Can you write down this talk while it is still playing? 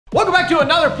Welcome back to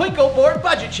another Plinko board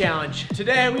budget challenge.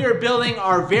 Today we are building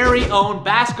our very own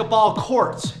basketball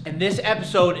courts. And this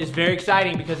episode is very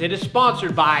exciting because it is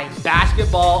sponsored by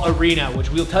Basketball Arena, which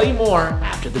we'll tell you more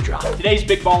after the drop. Today's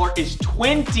big baller is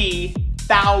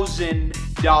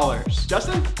 $20,000.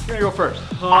 Justin, you're gonna go first.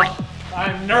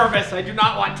 I'm nervous. I do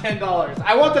not want $10.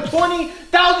 I want the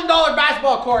 $20,000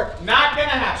 basketball court. Not gonna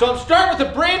happen. So I'm starting with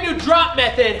a brand new drop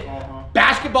method.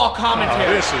 Basketball commentary.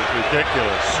 Oh, this is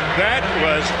ridiculous. That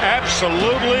was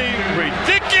absolutely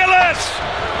ridiculous.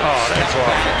 Oh, that's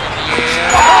awful.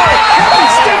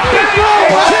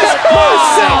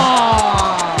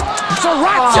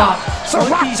 Sriracha!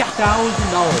 Sriracha!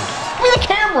 $20,000. Give me the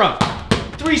camera.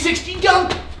 360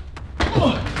 dunk.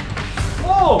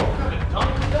 Whoa! What kind of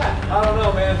dunk was that? I don't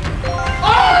know, man.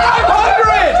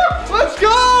 Oh, 500! Let's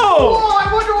go! Whoa! I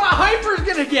wonder what Hyper's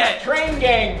gonna get. Train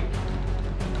gang.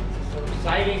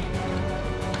 Exciting.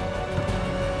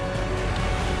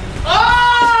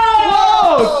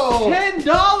 Oh! Whoa!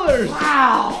 $10!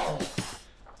 Wow!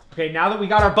 Okay, now that we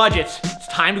got our budgets, it's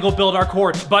time to go build our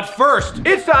courts. But first,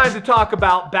 it's time to talk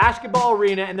about Basketball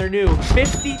Arena and their new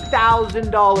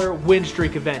 $50,000 win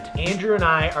streak event. Andrew and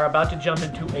I are about to jump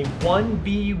into a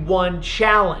 1v1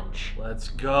 challenge. Let's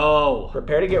go.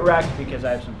 Prepare to get wrecked because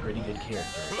I have some pretty good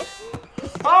characters.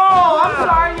 Oh, I'm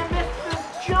sorry, you missed the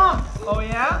jump. Oh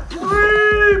yeah?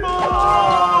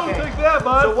 Oh, okay. Take that,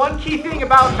 bud. So one key thing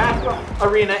about Basketball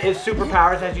Arena is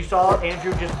superpowers. As you saw,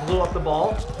 Andrew just blew up the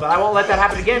ball. But I won't let that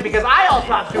happen again because I also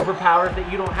have superpowers that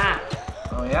you don't have.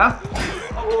 Oh yeah?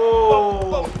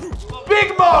 Oh! Big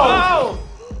move! Oh!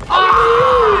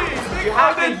 Ah! You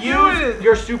have to use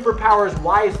your superpowers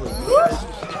wisely.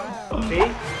 See?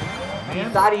 You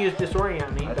thought he used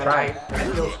disorient me, but I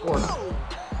still scored.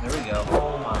 There we go.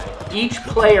 Oh my. Each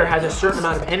player has a certain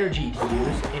amount of energy to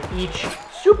use, and each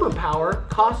superpower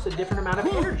costs a different amount of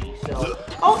energy. So,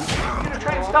 oh, you're gonna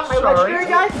try and stop my legendary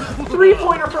guy?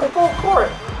 3-pointer from full court.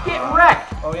 Get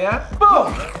wrecked. Oh yeah?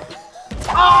 Boom.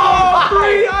 Oh,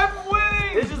 Three, I'm winning!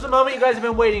 This is the moment you guys have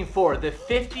been waiting for, the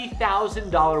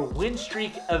 $50,000 win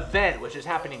streak event, which is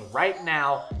happening right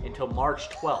now until March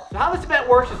 12th. So how this event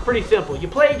works is pretty simple. You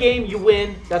play a game, you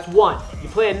win, that's 1. You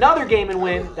play another game and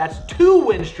win, that's 2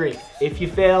 win streak. If you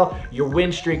fail, your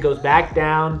win streak goes back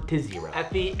down to 0. At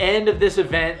the end of this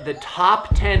event, the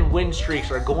top 10 win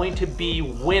streaks are going to be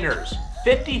winners.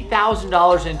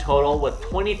 $50,000 in total with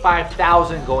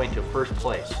 $25,000 going to first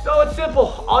place. So it's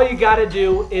simple. All you gotta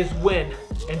do is win.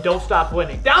 And don't stop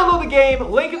winning. Download the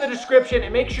game, link in the description,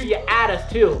 and make sure you add us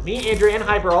too. Me, Andrew, and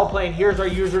Hyper are all playing. Here's our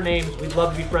usernames. We'd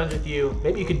love to be friends with you.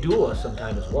 Maybe you could duel us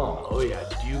sometime as well. Oh yeah,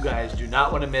 you guys do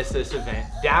not want to miss this event.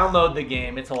 Download the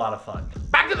game, it's a lot of fun.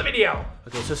 Back to the video.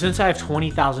 Okay, so since I have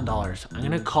 $20,000, I'm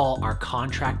gonna call our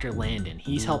contractor Landon.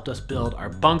 He's helped us build our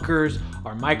bunkers,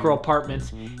 our micro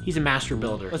apartments. He's a master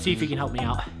builder. Let's see if he can help me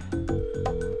out.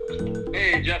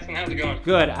 Hey Justin, how's it going?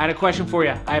 Good, I had a question for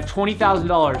you. I have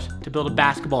 $20,000 to build a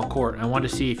basketball court, and I wanted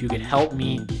to see if you could help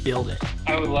me build it.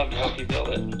 I would love to help you build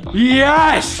it.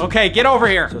 Yes! Okay, get over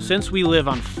here. So since we live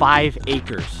on 5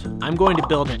 acres, I'm going to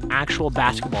build an actual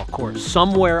basketball court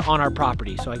somewhere on our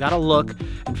property. So I gotta look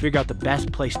and figure out the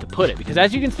best place to put it, because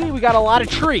as you can see, we got a lot of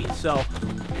trees, so.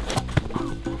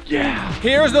 Yeah.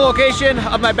 Here's the location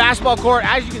of my basketball court.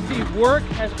 As you can see, work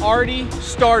has already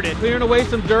started. Clearing away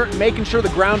some dirt and making sure the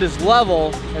ground is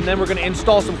level. And then we're gonna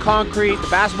install some concrete, the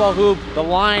basketball hoop, the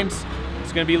lines.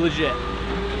 It's gonna be legit.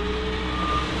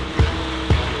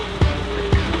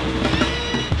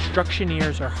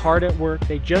 Constructioneers are hard at work.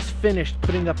 They just finished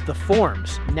putting up the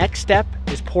forms. Next step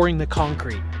is pouring the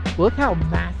concrete. Look how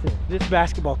massive this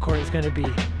basketball court is gonna be.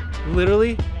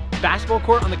 Literally, basketball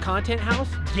court on the content house,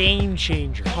 game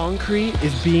changer. Concrete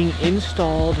is being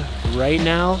installed right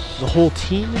now. The whole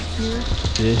team is here.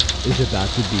 This is about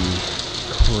to be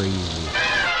crazy.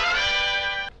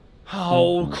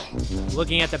 Oh,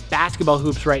 looking at the basketball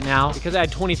hoops right now, because I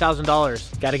had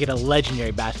 $20,000, got to get a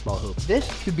legendary basketball hoop. This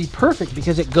could be perfect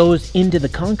because it goes into the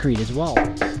concrete as well.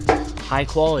 High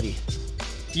quality.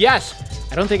 Yes,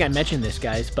 I don't think I mentioned this,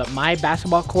 guys, but my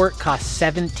basketball court cost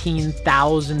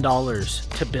 $17,000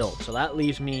 to build. So that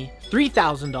leaves me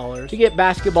 $3,000 to get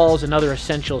basketballs and other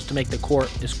essentials to make the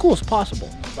court as cool as possible.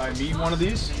 Buy me one of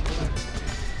these.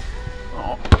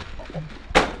 Oh.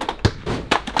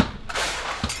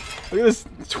 Look at this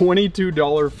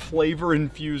 $22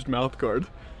 flavor-infused mouth guard.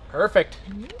 Perfect.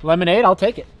 Lemonade, I'll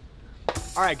take it.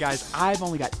 All right, guys, I've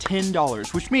only got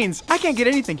 $10, which means I can't get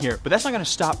anything here, but that's not gonna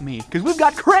stop me, because we've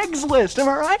got Craigslist, am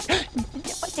I right?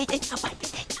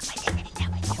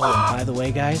 Oh, and by the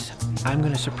way, guys, I'm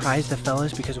gonna surprise the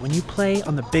fellas because when you play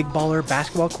on the Big Baller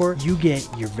basketball court, you get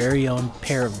your very own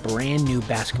pair of brand new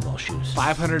basketball shoes.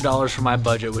 $500 for my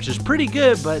budget, which is pretty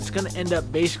good, but it's gonna end up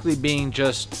basically being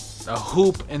just a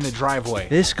hoop in the driveway.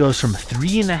 This goes from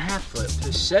 3.5 foot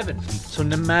to 7 feet. So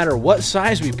no matter what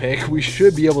size we pick, we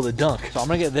should be able to dunk. So I'm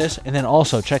gonna get this, and then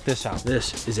also check this out.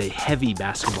 This is a heavy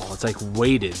basketball. It's like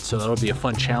weighted, so that'll be a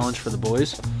fun challenge for the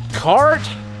boys. Cart.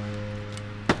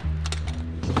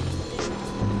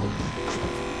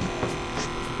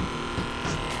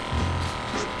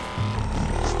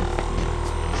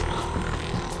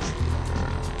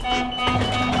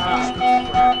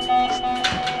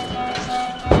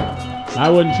 I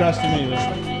wouldn't trust him either.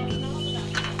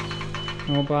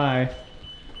 Oh, bye.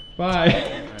 Bye.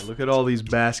 All right, look at all these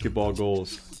basketball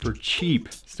goals for cheap.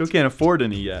 Still can't afford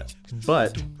any yet,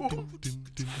 but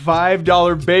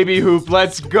 $5 baby hoop,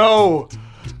 let's go.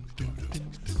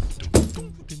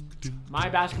 My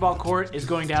basketball court is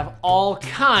going to have all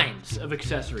kinds of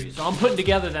accessories, so I'm putting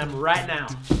together them right now.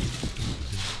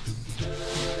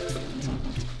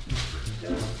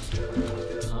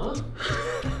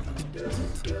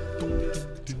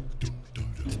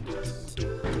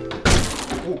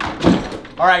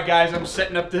 All right, guys, I'm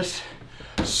setting up this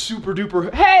super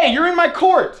duper. Hey, you're in my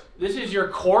court. This is your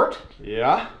court?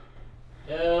 Yeah.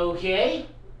 Okay.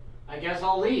 I guess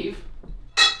I'll leave.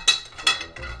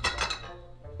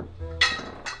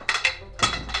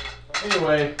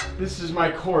 Anyway, this is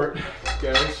my court,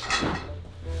 guys.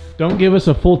 Don't give us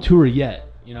a full tour yet,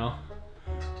 you know?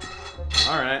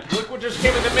 All right. Look what just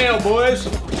came in the mail, boys.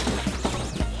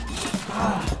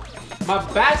 My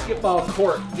basketball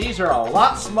court. These are a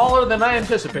lot smaller than I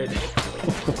anticipated.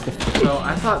 So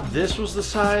I thought this was the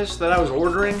size that I was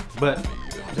ordering, but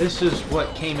this is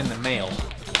what came in the mail.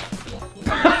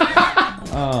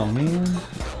 Oh, man.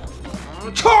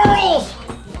 Charles!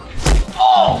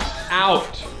 Oh!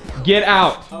 Out. Get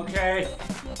out. Okay.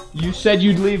 You said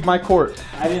you'd leave my court.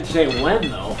 I didn't say when,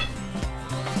 though.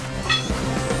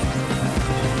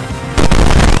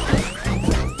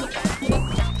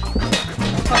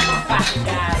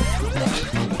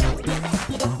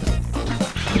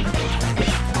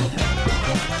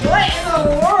 What in the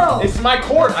world? It's my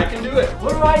court. I can do it.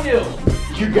 What do I do?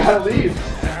 You gotta leave.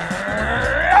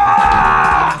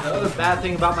 Another bad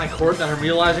thing about my court that I'm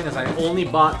realizing is I only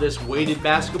bought this weighted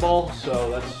basketball, so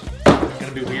that's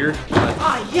gonna be weird.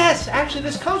 Ah, yes! Actually,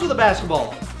 this comes with a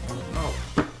basketball. Oh.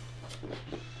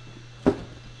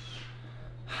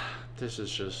 This is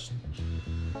just...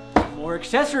 More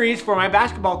accessories for my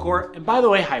basketball court. And by the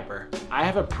way, Hyper, I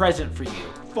have a present for you.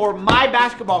 For my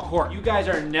basketball court. You guys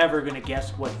are never gonna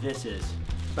guess what this is.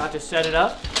 About to set it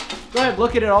up. Go ahead,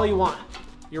 look at it all you want.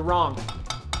 You're wrong.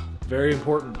 Very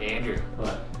important. Andrew,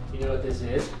 what? You know what this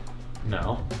is?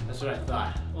 No. That's what I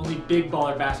thought. Only big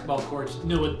baller basketball courts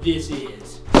know what this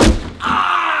is.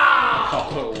 Ah!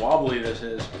 Oh, wobbly this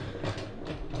is.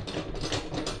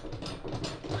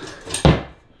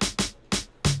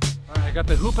 I got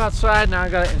the hoop outside, now I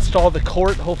gotta install the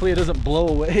court. Hopefully it doesn't blow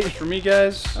away. For me,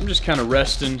 guys, I'm just kind of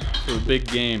resting for the big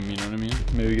game, you know what I mean?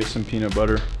 Maybe get some peanut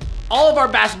butter. All of our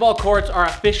basketball courts are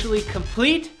officially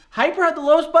complete. Hyper had the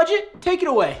lowest budget, take it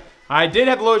away. I did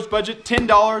have the lowest budget,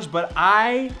 $10, but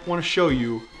I want to show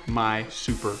you my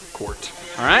super court,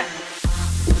 all right?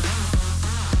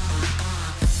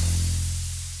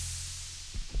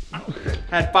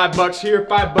 Had $5 here,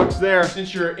 $5 there.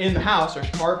 Since you're in the house, there's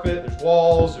carpet, there's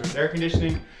walls, there's air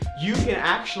conditioning. You can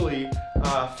actually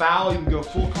foul, you can go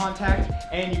full contact,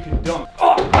 and you can dunk.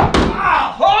 Oh!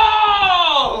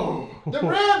 Oh! The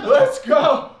rim! Let's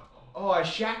go! Oh, I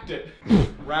shacked it.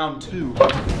 Round 2.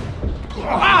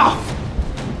 Ah!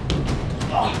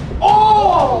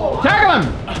 Oh! Tackle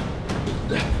him!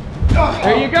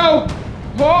 There you go.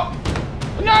 Oh.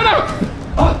 No, no!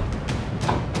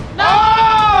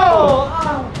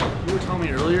 Oh! You were telling me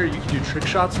earlier you can do trick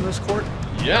shots in this court?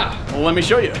 Yeah. Well, let me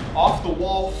show you. Off the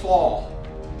wall fall.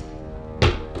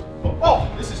 Oh,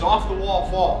 this is off the wall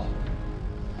fall.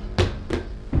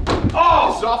 Oh,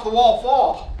 this is off the wall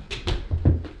fall.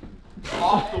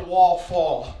 Off the wall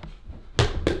fall.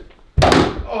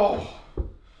 Oh.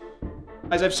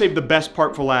 Guys, I've saved the best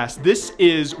part for last. This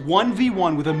is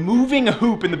 1v1 with a moving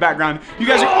hoop in the background. You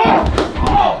guys are...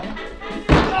 Oh!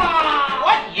 Ah,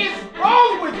 what is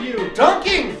wrong with you?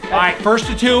 Dunking! All right, first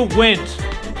to 2 wins.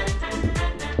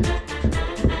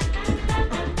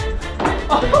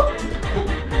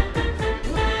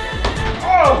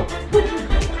 Oh!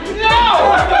 No!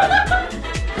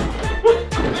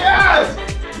 Yes!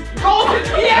 Golden,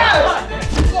 yes!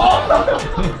 Oh!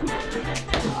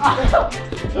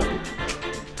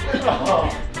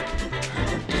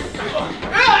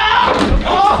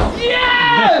 Oh, yeah!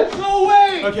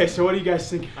 so what do you guys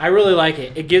think? I really like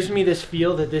it. It gives me this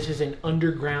feel that this is an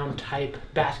underground type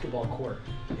basketball court.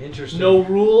 Interesting. No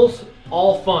rules,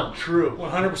 all fun. True.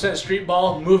 100% street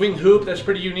ball, moving hoop. That's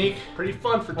pretty unique. Pretty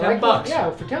fun for 10 bucks. Yeah,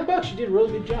 for 10 bucks, you did a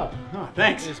really good job. Oh,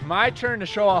 thanks. It's my turn to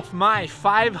show off my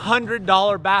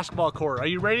 $500 basketball court. Are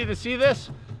you ready to see this?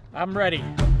 I'm ready.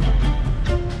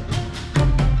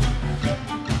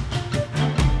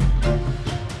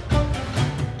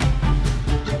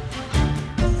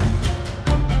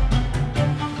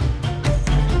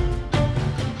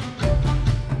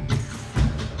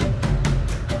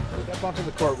 Onto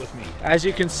the court with me. As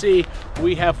you can see,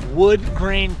 we have wood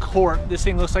grain court. This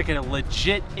thing looks like a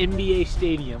legit NBA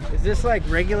stadium. Is this like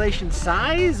regulation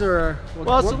size or?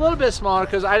 Well, it's a little bit smaller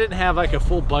because I didn't have like a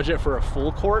full budget for a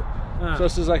full court. So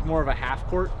this is like more of a half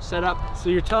court setup. So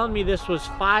you're telling me this was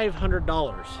 $500?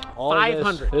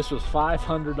 $500. This was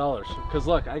 $500. Because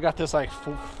look, I got this like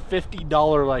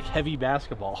 $50 like heavy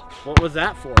basketball. What was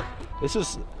that for?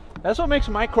 That's what makes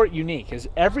my court unique. Is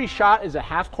every shot is a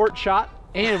half court shot.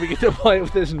 And we get to play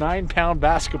with this 9-pound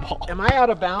basketball. Am I out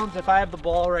of bounds if I have the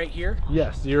ball right here?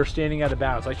 Yes, you're standing out of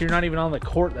bounds. Like you're not even on the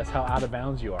court, that's how out of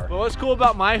bounds you are. But what's cool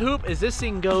about my hoop is this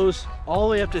thing goes all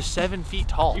the way up to 7 feet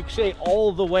tall. You say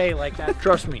all the way like that.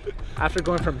 Trust me, after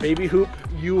going from baby hoop,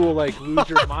 you will like lose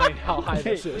your mind how high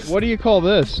this is. What do you call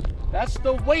this? That's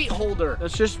the weight holder.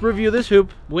 Let's just review this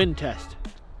hoop. Wind test.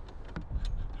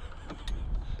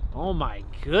 Oh my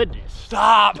goodness.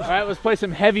 Stop. All right, let's play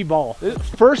some heavy ball.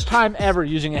 First time ever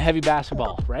using a heavy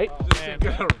basketball, right? I'm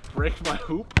gonna break my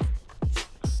hoop.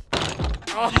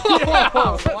 Oh, yeah.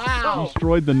 Wow.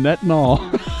 Destroyed the net and all.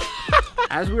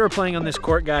 As we were playing on this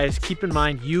court, guys, keep in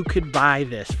mind you could buy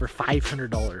this for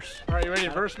 $500. All right, you ready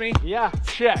to verse me? Yeah.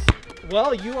 Check.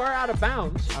 Well, you are out of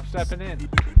bounds. I'm stepping in.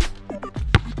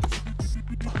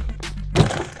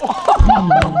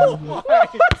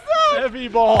 Heavy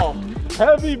ball.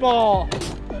 Heavy ball.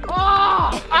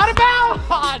 Oh, out of bounds.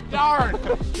 Oh, darn.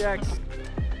 Check.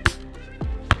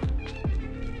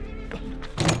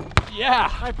 Yeah.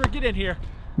 Hyper, get in here.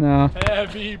 No.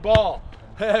 Heavy ball.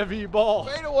 Heavy ball.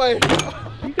 Fade away.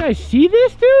 You guys see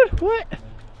this, dude? What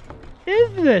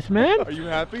is this, man? Are you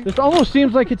happy? This almost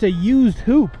seems like it's a used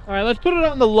hoop. All right, let's put it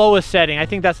on the lowest setting. I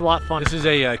think that's a lot fun. This is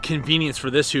a convenience for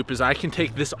this hoop is I can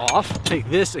take this off, take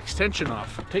this extension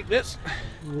off, take this.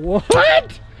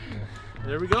 What?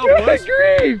 There we go, Good boys.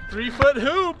 grief. 3-foot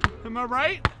hoop. Am I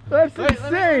right? That's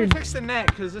Let me insane. fix the net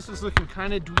because this is looking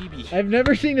kind of dweeby. I've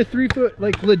never seen a 3-foot,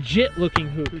 like, legit looking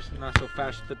hoop. Not so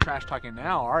fast the trash talking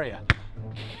now, are you?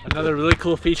 Another really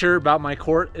cool feature about my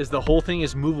court is the whole thing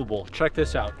is movable. Check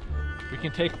this out. We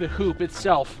can take the hoop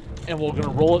itself and we're gonna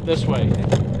roll it this way.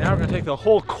 Now we're gonna take the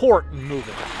whole court and move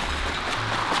it.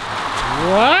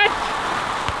 What?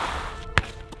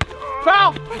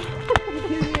 Foul!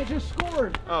 I just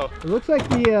scored. Oh. It looks like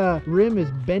the rim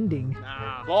is bending.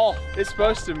 Nah. Ball. It's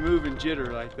supposed to move and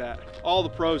jitter like that. All the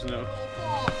pros know.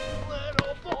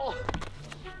 Little ball.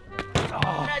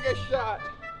 Oh. Mega shot.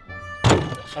 I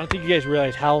don't think you guys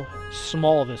realize how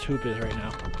small this hoop is right now.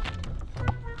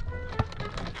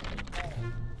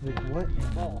 Like, what in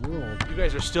the world? You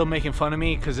guys are still making fun of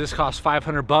me because this costs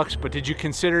 $500, but did you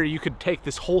consider you could take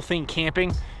this whole thing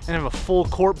camping and have a full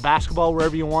court basketball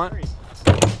wherever you want?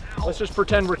 Let's just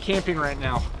pretend we're camping right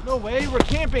now. No way, we're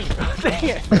camping. Dang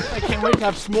it. I can't wait to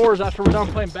have s'mores after we're done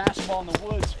playing basketball in the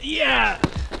woods. Yeah.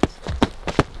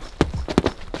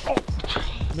 Oh.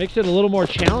 Makes it a little more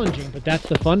challenging, but that's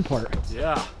the fun part.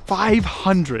 Yeah.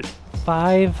 $500.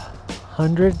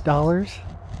 $500?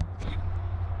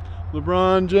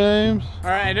 LeBron James. All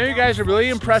right, I know you guys are really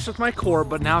impressed with my court,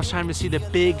 but now it's time to see the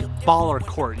big baller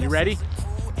court. You ready?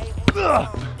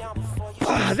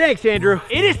 Thanks, Andrew.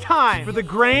 It is time for the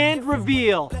grand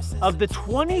reveal of the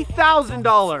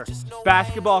 $20,000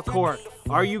 basketball court.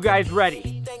 Are you guys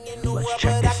ready? Let's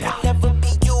check this out.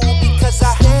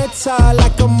 Stand tall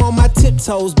like I'm on my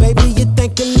tiptoes, baby. You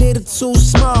think a little too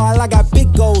small. I got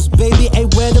big goals, baby. Hey,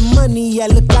 where the money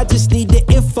at? Look, I just need the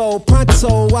info.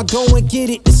 Pronto, I go and get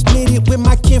it to split it with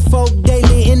my kinfolk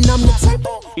daily, and I'm the type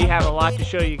of. We have a lot to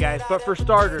show you guys, but for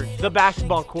starters, the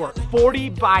basketball court. 40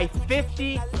 by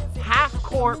 50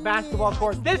 half-court basketball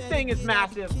court. This thing is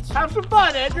massive. Have some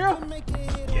fun, Andrew.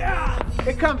 Yeah.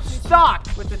 It comes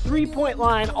stocked with the three-point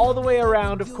line all the way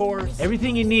around, of course.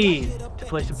 Everything you need to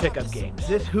play some pickup games.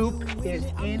 This hoop is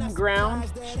in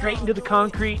ground, straight into the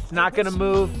concrete. It's not gonna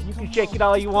move. You can shake it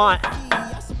all you want.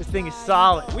 This thing is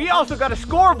solid. We also got a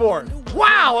scoreboard.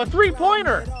 Wow, a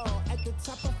three-pointer.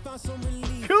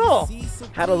 Cool.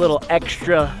 Had a little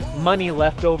extra money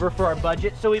left over for our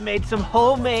budget, so we made some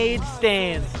homemade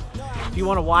stands. if you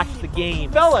want to watch the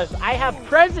game. Fellas, I have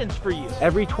presents for you.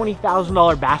 Every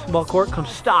 $20,000 basketball court comes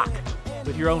stocked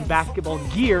with your own basketball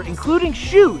gear, including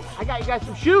shoes. I got you guys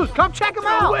some shoes. Come check them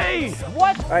out. No way.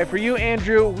 What? All right, for you,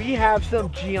 Andrew, we have some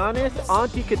Giannis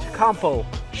Antetokounmpo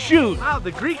shoes. Wow,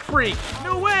 the Greek freak.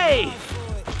 No way.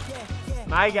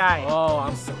 My guy.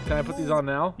 Oh, can I put these on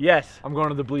now? Yes. I'm going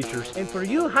to the bleachers. And for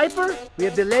you, Hyper, we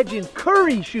have the Legend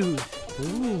Curry shoes.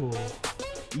 Ooh.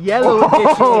 Yellow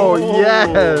edition. Oh,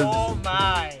 yes. Oh,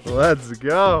 my. Let's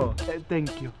go.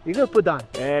 Thank you. You're going to put on.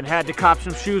 And had to cop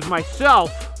some shoes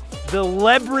myself. The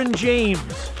LeBron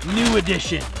James new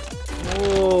edition.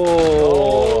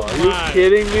 Oh, are you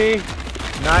kidding me?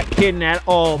 Not kidding at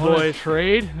all, boys.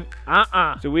 Trade?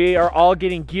 So we are all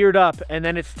getting geared up, and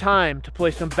then it's time to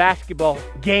play some basketball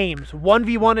games,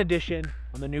 1v1 edition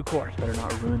on the new court. Better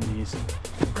not ruin these.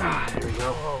 Ah, there we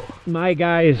go. My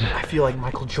guys. I feel like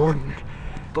Michael Jordan.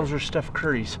 Those are Steph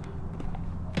Curry's.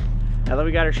 Now that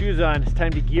we got our shoes on, it's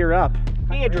time to gear up.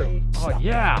 Andrew. Oh,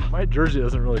 yeah. My jersey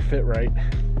doesn't really fit right.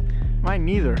 Mine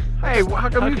neither. Hey, how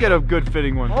come you get a good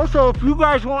fitting one? Also, if you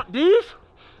guys want these,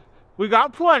 we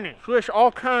got plenty. Swish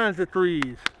all kinds of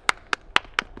threes.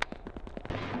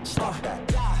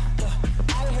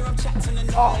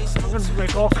 Oh, I'm gonna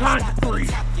make all kinds of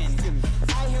threes.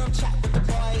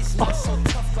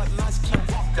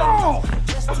 Oh!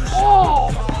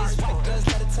 Oh!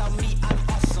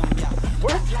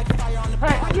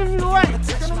 Hey, I'm giving you the way.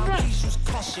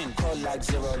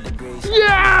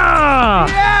 Yeah!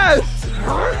 Yes!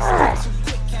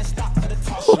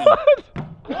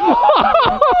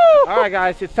 All right,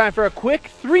 guys, it's time for a quick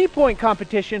three-point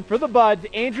competition for the buds.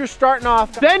 Andrew's starting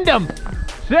off. Send them.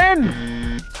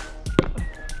 Send.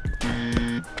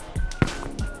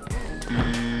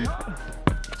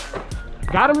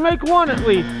 Gotta make one at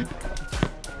least.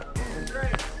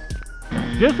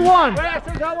 Just one. Wait, I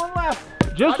still got one left.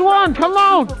 Just one. Come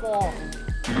on.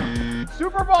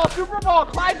 Super Bowl, Super Bowl,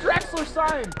 Clyde Drexler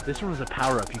signed. This one is a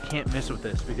power-up. You can't miss with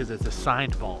this because it's a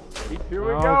signed ball. Here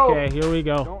we go. Okay, here we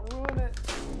go. Don't ruin it.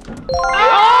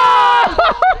 Oh!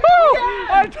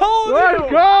 I told you. Let's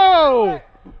go!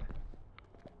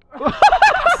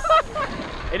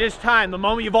 It is time, the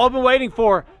moment you've all been waiting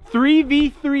for.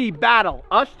 3v3 battle.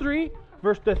 Us three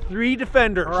versus the three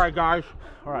defenders. All right, guys.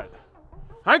 All right.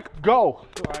 Hank, go. All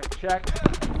right, check.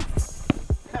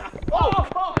 Oh!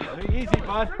 Easy,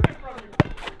 bud.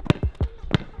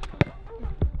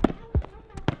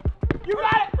 You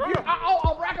got it!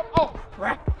 I'll rack him. Oh,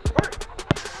 rack.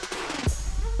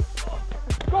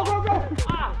 Go, go, go!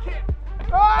 Ah, shit.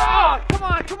 Ah, come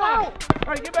on, come on! All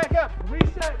right, get back up.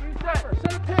 Reset.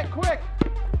 Set a pick, quick.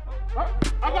 Oh,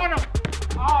 I got him.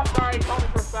 Oh, sorry, he called me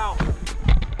for a foul.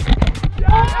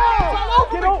 Oh,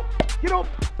 get open!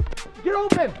 Get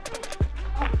open!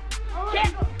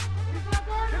 Get!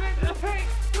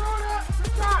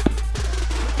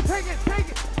 Take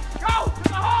it! Go! To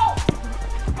the hole!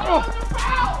 Oh!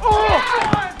 Foul! Oh!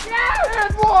 Yes!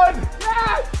 And one!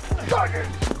 Yes!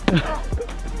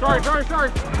 Sorry.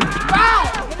 Foul!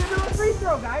 I'm gonna do a free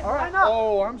throw, guys. All right.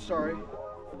 Oh, I'm sorry.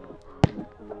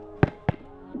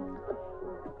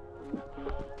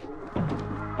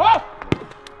 Oh!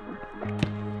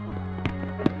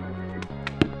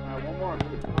 All right, one more.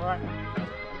 All right.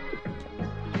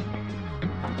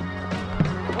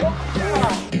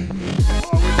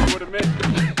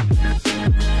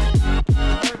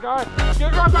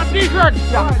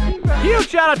 Huge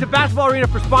shout out to Basketball Arena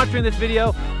for sponsoring this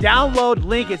video. Download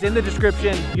link is in the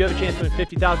description. You have a chance to win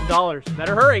 $50,000.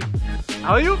 Better hurry.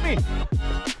 Alley-oop me.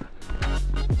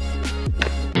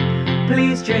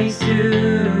 Please,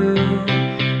 JStu,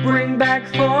 bring back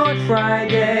Fort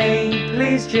Friday.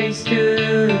 Please,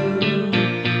 JStu,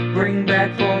 bring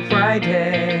back Fort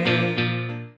Friday.